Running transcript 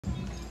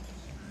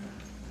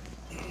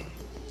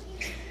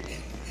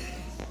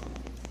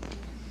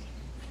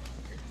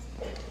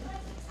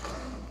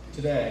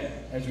Today,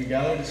 as we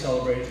gather to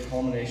celebrate the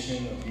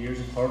culmination of years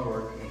of hard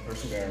work and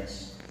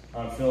perseverance,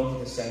 I am filled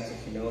with a sense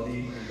of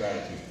humility and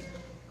gratitude.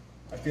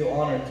 I feel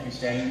honored to be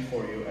standing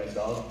before you as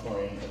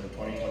valedictorian of the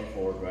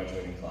 2024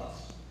 graduating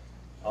class.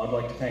 I would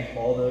like to thank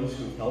all those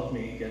who have helped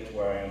me get to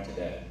where I am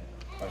today.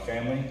 My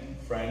family,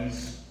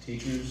 friends,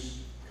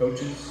 teachers,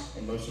 coaches,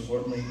 and most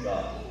importantly,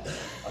 God.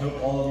 I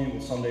hope all of you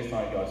will someday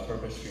find God's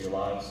purpose for your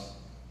lives.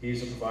 He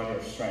is the provider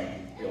of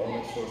strength, the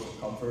ultimate source of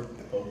comfort,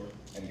 hope,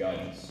 and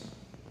guidance.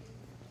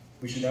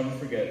 We should never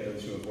forget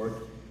those who have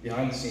worked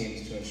behind the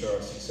scenes to ensure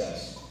our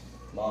success.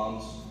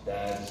 Moms,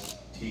 dads,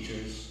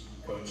 teachers,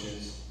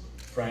 coaches,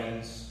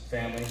 friends,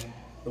 family,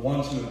 the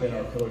ones who have been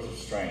our pillars of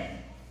strength,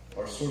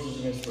 our sources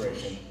of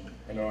inspiration,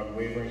 and our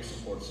unwavering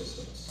support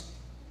systems.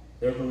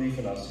 Their belief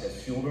in us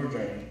has fueled our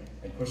journey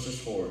and pushed us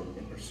forward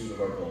in pursuit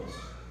of our goals.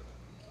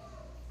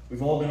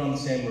 We've all been on the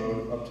same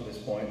road up to this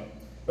point,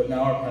 but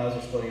now our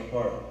paths are splitting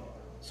apart.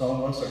 Some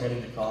of us are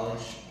headed to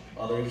college,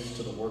 others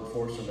to the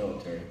workforce or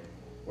military.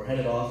 We're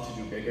headed off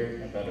to do bigger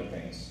and better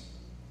things.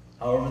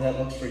 However that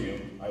looks for you,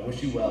 I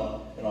wish you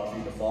well and offer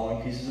you the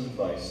following pieces of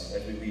advice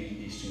as we leave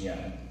East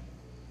Juniata.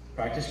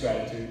 Practice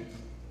gratitude,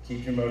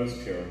 keep your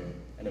motives pure,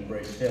 and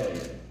embrace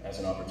failure as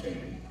an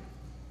opportunity.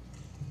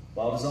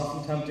 While it is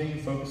often tempting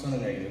to focus on the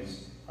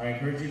negatives, I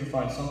encourage you to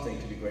find something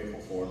to be grateful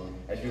for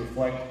as you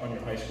reflect on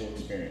your high school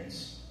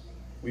experience.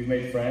 We've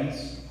made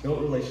friends, built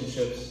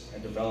relationships,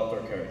 and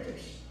developed our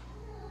characters.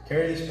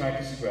 Carry this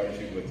practice of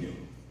gratitude with you.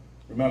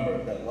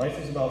 Remember that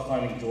life is about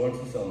finding joy and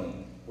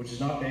fulfillment, which is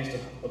not based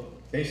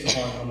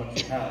upon how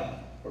much you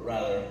have, but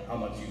rather how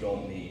much you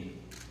don't need.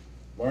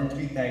 Learn to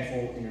be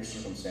thankful in your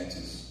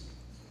circumstances.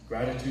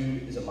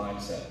 Gratitude is a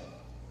mindset,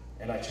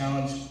 and I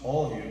challenge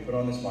all of you to put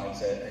on this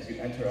mindset as you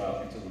enter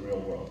out into the real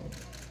world.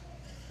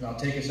 Now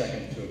take a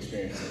second to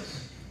experience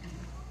this.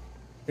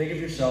 Think of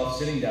yourself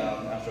sitting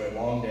down after a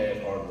long day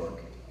of hard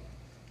work.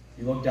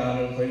 You look down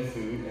at a plate of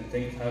food and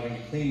think of having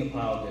to clean the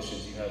pile of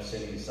dishes you have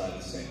sitting beside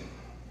the sink.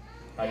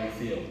 How do you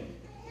feel?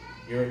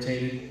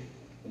 Irritated,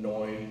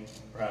 annoyed,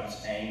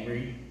 perhaps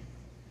angry?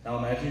 Now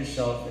imagine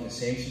yourself in the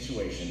same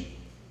situation,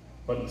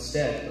 but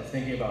instead of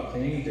thinking about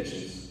cleaning the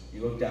dishes,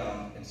 you look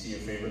down and see your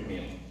favorite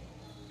meal.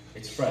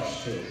 It's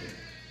fresh too.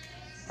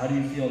 How do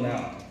you feel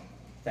now?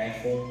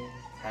 Thankful,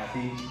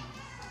 happy,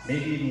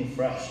 maybe even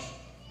refreshed?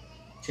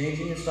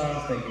 Changing your style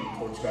of thinking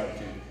towards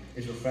gratitude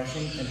is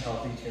refreshing and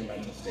healthy to your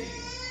mental state.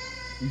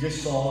 You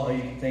just saw how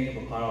you can think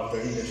of a pile of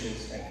dirty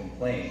dishes and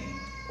complain,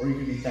 or you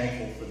could be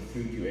thankful for the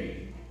food you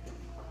ate.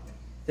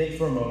 Think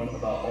for a moment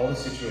about all the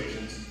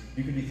situations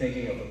you could be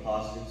thinking of the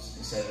positives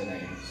instead of the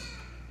negatives.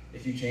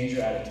 If you change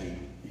your attitude,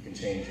 you can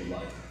change your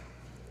life.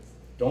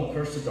 Don't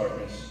curse the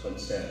darkness, but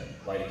instead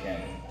light a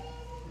candle.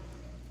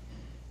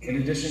 In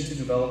addition to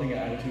developing an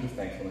attitude of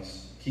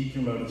thankfulness, keep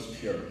your motives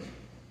pure.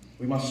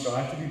 We must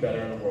strive to be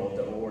better in a world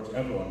that rewards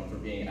everyone for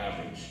being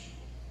average.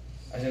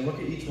 As I look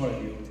at each one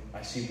of you,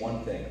 I see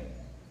one thing: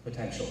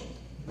 potential.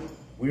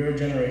 We are a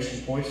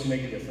generation poised to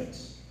make a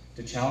difference,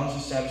 to challenge the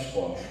status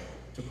quo,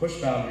 to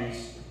push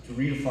boundaries, to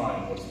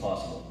redefine what is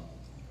possible.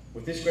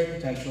 With this great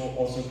potential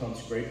also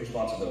comes great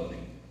responsibility.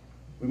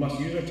 We must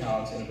use our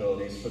talents and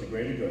abilities for the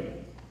greater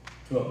good,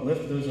 to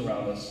uplift those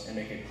around us and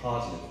make a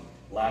positive,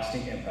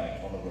 lasting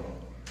impact on the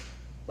world.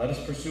 Let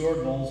us pursue our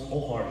goals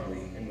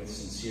wholeheartedly and with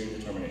sincere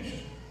determination.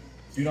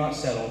 Do not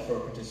settle for a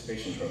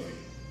participation trophy.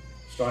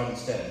 Strive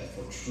instead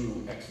for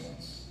true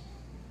excellence.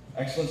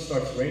 Excellence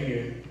starts right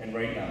here and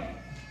right now.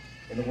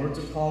 In the words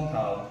of Colin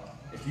Powell,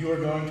 if you are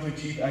going to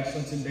achieve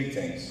excellence in big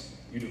things,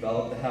 you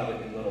develop the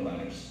habit in little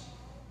matters.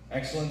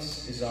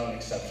 Excellence is not an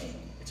exception,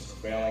 it's a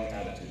prevailing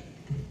attitude.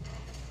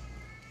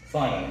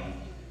 Finally,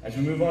 as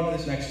we move on to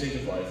this next stage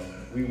of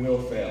life, we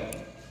will fail.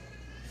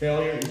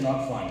 Failure is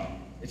not final.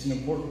 It's an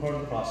important part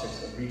of the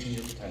process of reaching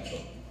your potential.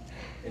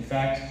 In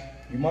fact,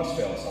 you must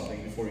fail at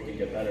something before you can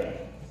get better at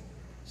it.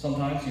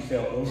 Sometimes you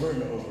fail over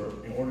and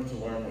over in order to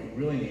learn what you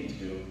really need to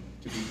do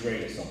to be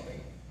great at something.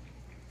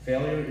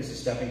 Failure is the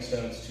stepping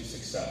stones to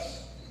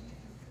success.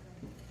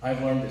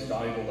 I've learned this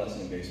valuable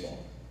lesson in baseball.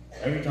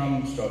 Every time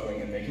I'm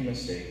struggling and making a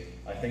mistake,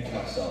 I think to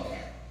myself,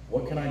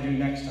 what can I do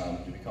next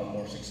time to become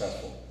more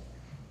successful?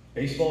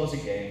 Baseball is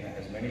a game that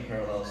has many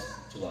parallels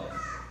to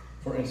life.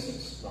 For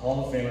instance, the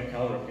Hall of Famer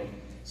Cal Ripken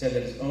said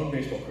that his own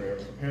baseball career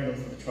prepared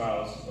him for the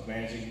trials of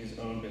managing his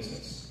own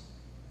business.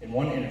 In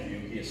one interview,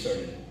 he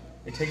asserted,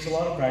 "It takes a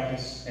lot of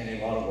practice and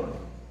a lot of work.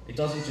 It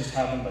doesn't just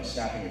happen by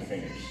snapping your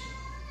fingers."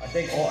 I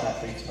think all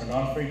athletes are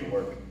not afraid to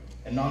work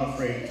and not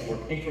afraid to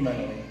work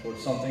incrementally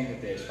towards something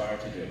that they aspire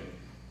to do.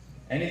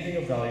 Anything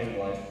of value in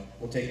life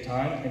will take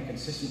time and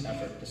consistent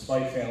effort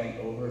despite failing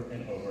over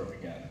and over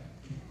again.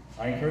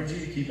 I encourage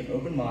you to keep an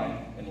open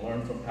mind and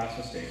learn from past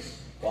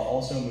mistakes while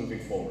also moving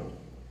forward.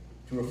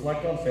 To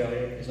reflect on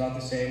failure is not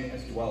the same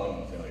as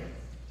dwelling on failure.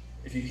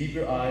 If you keep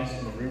your eyes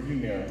in the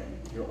rearview mirror,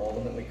 you'll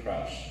ultimately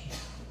crash.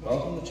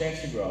 Welcome the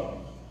chance to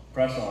grow,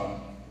 press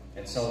on,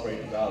 and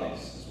celebrate the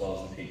valleys as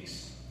well as the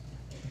peaks.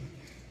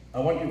 I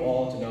want you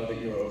all to know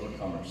that you're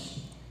overcomers.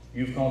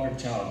 You've conquered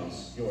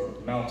challenges, your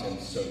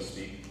mountains, so to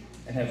speak,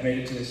 and have made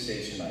it to this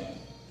stage tonight.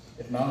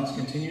 If mountains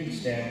continue to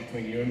stand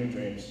between you and your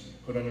dreams,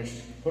 put on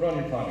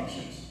your climbing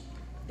shoes.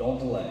 Don't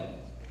delay.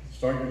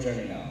 Start your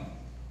journey now.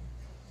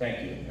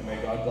 Thank you, and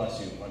may God bless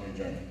you on your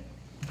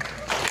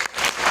journey.